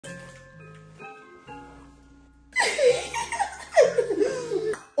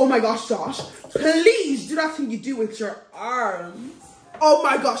Oh my gosh, Josh. Please do that thing you do with your arms. Oh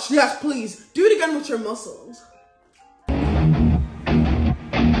my gosh, yes, please. Do it again with your muscles.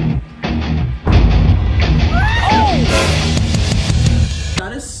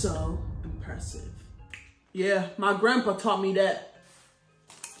 That is so impressive. Yeah, my grandpa taught me that.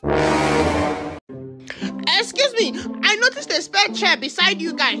 Excuse me, I noticed a spare chair beside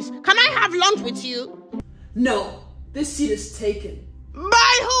you guys. Can I have lunch with you? No, this seat is taken.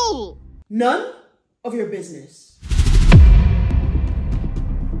 By who? None of your business.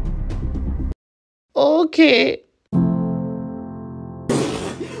 Okay.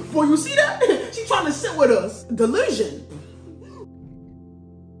 Boy, you see that? She's trying to sit with us. Delusion.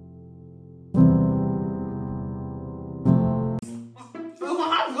 You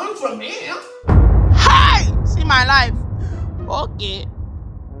can have lunch with me. Hi! See my life. Okay.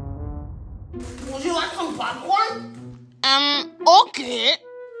 Would you like some popcorn? Okay.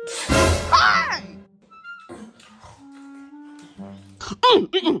 Hi!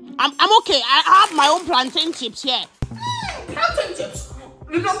 I'm okay. I have my own plantain chips here. Plantain chips?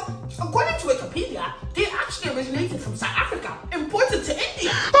 You know, according to Wikipedia, they actually originated from South Africa, imported to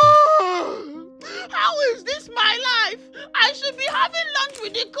India. How is this my life? I should be having lunch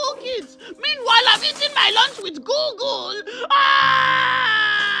with the cool kids. Meanwhile, I'm eating my lunch with Google.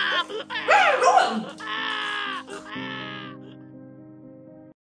 Where are you going?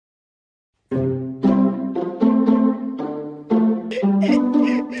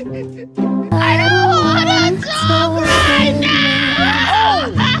 I don't want to talk right now.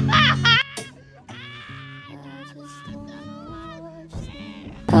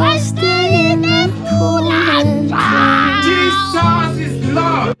 I stay in the pool and drown. Jesus is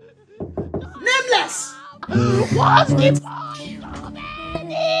Lord. Nameless. What's the point of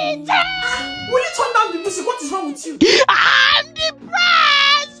anything? Will you turn down the music? What is wrong with you? I'm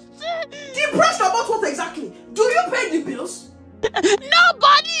depressed. Depressed about what exactly? Do you pay the bills?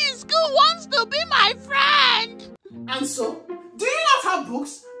 Nobody in school wants to be my friend. And so, do you not have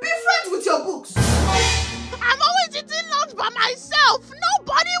books? Be friends with your books. I'm always eating lunch by myself.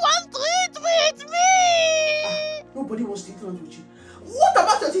 Nobody wants to eat with me. Nobody wants to eat lunch with you. What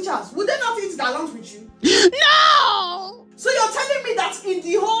about your teachers? Would they not eat their lunch with you? No. So you're telling me that in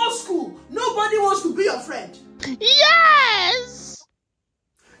the whole school, nobody wants to be your friend? Yes.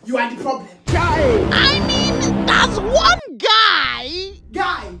 You are the problem. I mean, that's one guy.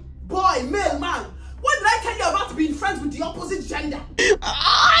 Guy, boy, male, man. What did I tell you about being friends with the opposite gender?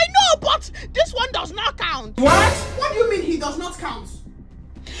 I know, but this one does not count. What? What do you mean he does not count?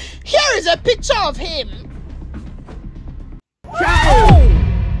 Here is a picture of him.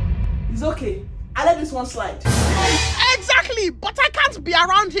 It's okay. I let this one slide. Exactly, but I can't be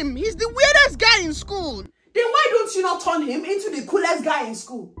around him. He's the weirdest guy in school. Then why don't you not turn him into the coolest guy in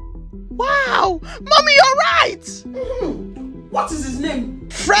school? Wow, Mommy, you're right. What is his name?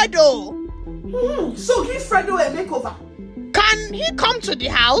 Fredo. So give Fredo a makeover. Can he come to the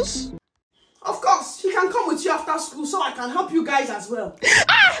house? Of course, he can come with you after school so I can help you guys as well.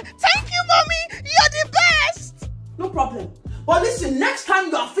 Thank you, Mommy. You're the best. No problem. But listen, next time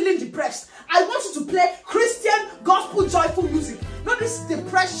you are feeling depressed, I want you to play Christian gospel joyful music. Not this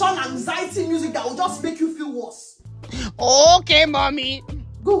depression, anxiety music that will just make you feel worse. Okay, Mommy.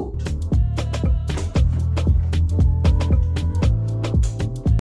 Good.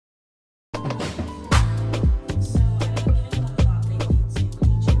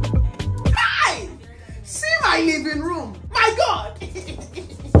 Hi! See my living room. My God.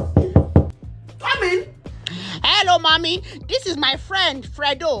 Come in. Hello, Mommy. This is my friend,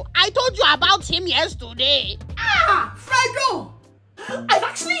 Fredo. I told you about him yesterday. Fredo! I've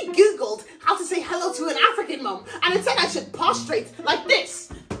actually Googled how to say hello to an African mom, and it said I should prostrate like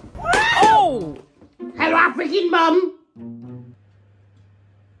this. Oh! Hello, African mom.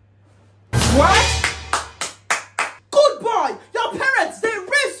 What? Good boy! Your parents, they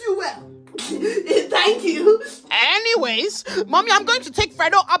raised you well. Thank you. Anyways, Mommy, I'm going to take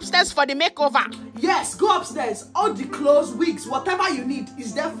Fredo upstairs for the makeover. Yes, go upstairs. All the clothes, wigs, whatever you need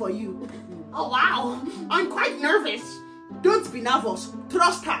is there for you. Oh, wow. I'm quite nervous. Don't be nervous.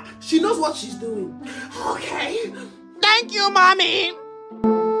 Trust her. She knows what she's doing. Okay. Thank you, Mommy.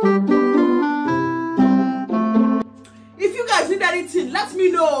 If you guys need anything, let me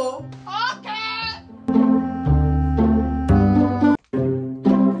know. Okay.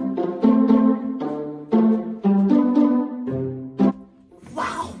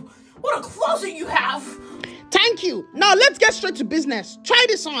 Wow, what a closet you have. Thank you. Now let's get straight to business. Try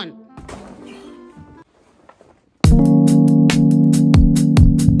this on.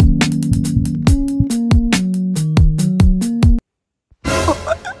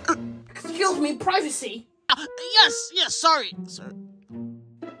 privacy. Yes, sorry.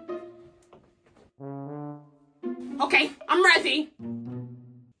 Okay, I'm ready.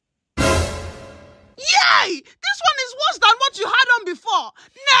 Yay! This one is worse than what you had on before.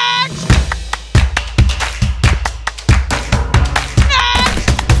 Next!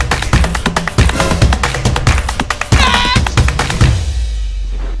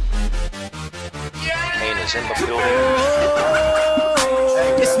 Is in the building.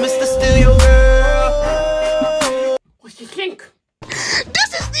 It's Mr. Steal Your World. What do you think?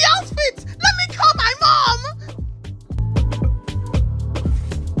 This is the outfit! Let me call my mom!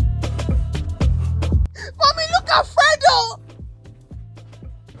 Mommy, look at Fredo!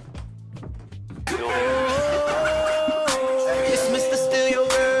 It's Mr. Steal Your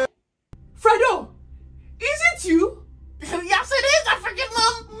World. Fredo, is it you? Yes, it is, African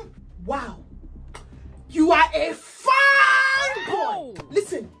mom! Wow. You are a fine boy.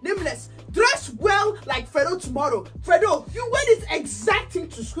 Listen, Nameless, dress well like Fredo tomorrow. Fredo, you wear this exact thing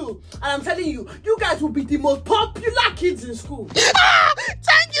to school. And I'm telling you, you guys will be the most popular kids in school.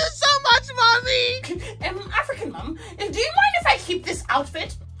 Thank you so much, Mommy! African mom, do you mind if I keep this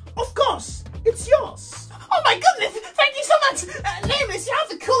outfit? Of course, it's yours. Oh my goodness, thank you so much! Nameless, you have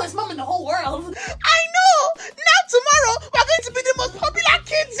the coolest mom in the whole world. I know! Now tomorrow, we're going to be the most popular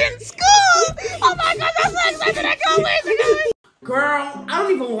kids in school! Oh my god, I'm so excited, I can't wait! Girl, I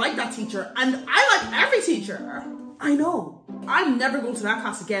don't even like that teacher. And I like every teacher. I know. I'm never going to that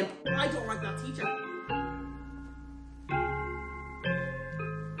class again. I don't like that teacher.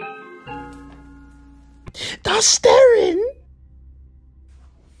 That's staring!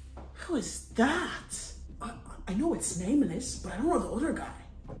 Who is that? I know it's Nameless, but I don't know the other guy.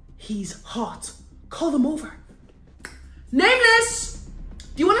 He's hot. Call him over. Nameless!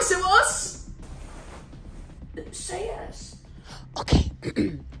 Do you want to sit with us? Say yes. Okay.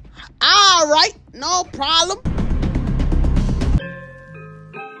 Alright, no problem.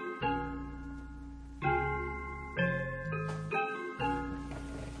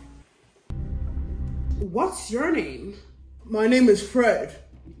 What's your name? My name is Fred.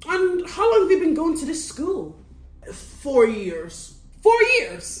 And how long have you been going to this school? 4 years. 4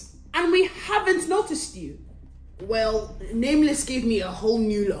 years? And we haven't noticed you. Well, Nameless gave me a whole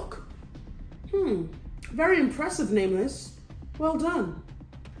new look. Very impressive, Nameless. Well done.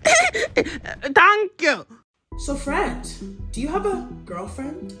 Thank you. So Fred, do you have a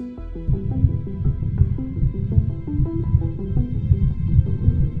girlfriend?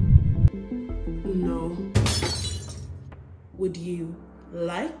 No. Would you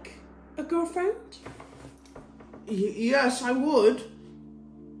like a girlfriend? Yes, I would.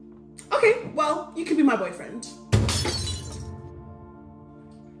 Okay, well, you can be my boyfriend.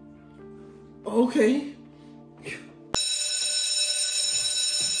 Okay.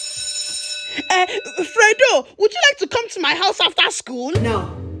 Fredo, would you like to come to my house after school?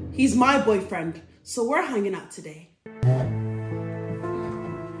 No, he's my boyfriend, so we're hanging out today.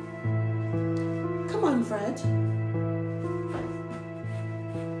 Come on, Fred.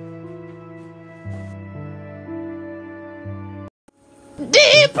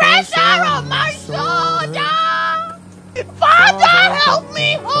 The pressure on my shoulder! Father, help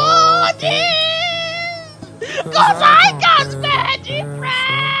me hold it! Cause I can't bear the pressure!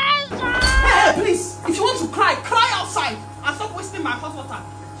 Hey, please, if you want to cry, cry outside and stop wasting my hot water.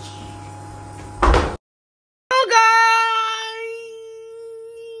 Hello guys!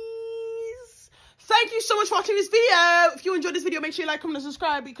 Thank you so much for watching this video. If you enjoyed this video, make sure you like, comment, and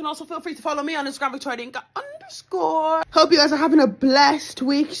subscribe. You can also feel free to follow me on Instagram, Victoriaaa_. Hope you guys are having a blessed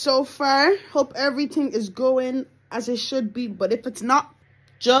week so far. Hope everything is going as it should be. But if it's not,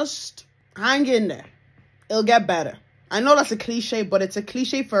 just hang in there. It'll get better. I know that's a cliche, but it's a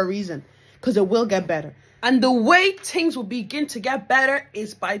cliche for a reason. Because it will get better. And the way things will begin to get better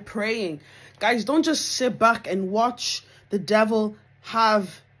is by praying. Guys, don't just sit back and watch the devil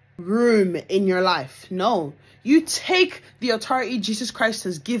have room in your life. No. You take the authority Jesus Christ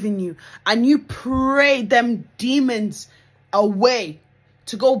has given you and you pray them demons away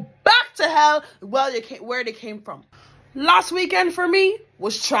to go back to hell where they came from. Last weekend for me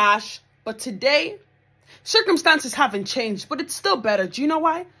was trash, but today circumstances haven't changed, but it's still better. Do you know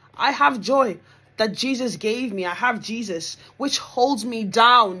why? I have joy that Jesus gave me. I have Jesus, which holds me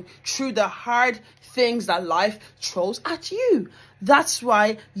down through the hard things that life throws at you. That's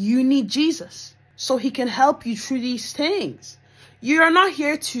why you need Jesus, so he can help you through these things. You are not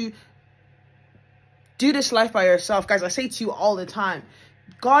here to do this life by yourself. Guys, I say to you all the time,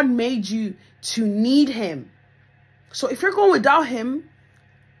 God made you to need him. So if you're going without him,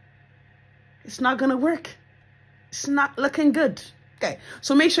 it's not going to work. It's not looking good. Okay,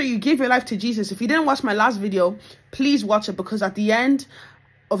 so make sure you give your life to Jesus. If you didn't watch my last video, please watch it, because at the end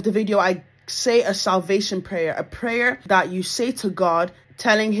of the video, I say a salvation prayer, a prayer that you say to God,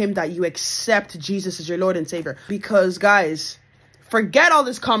 telling him that you accept Jesus as your Lord and Savior. Because guys, forget all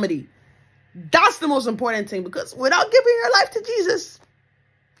this comedy. That's the most important thing, because without giving your life to Jesus,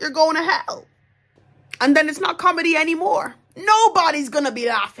 you're going to hell. And then it's not comedy anymore. Nobody's gonna be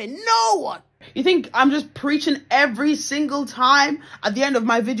laughing. No one. You think I'm just preaching every single time at the end of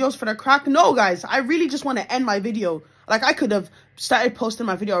my videos for the crack? No, guys. I really just want to end my video. Like, I could have started posting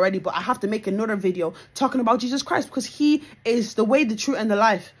my video already, but I have to make another video talking about Jesus Christ, because he is the way, the truth, and the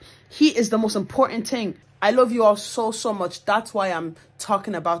life. He is the most important thing. I love you all so, so much. That's why I'm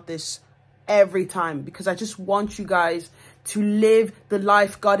talking about this every time, because I just want you guys to live the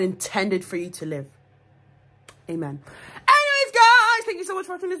life God intended for you to live. Amen. Anyways, guys, thank you so much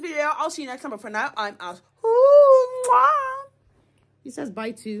for watching this video. I'll see you next time, but for now, I'm out. Ooh, mwah. He says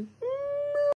bye too.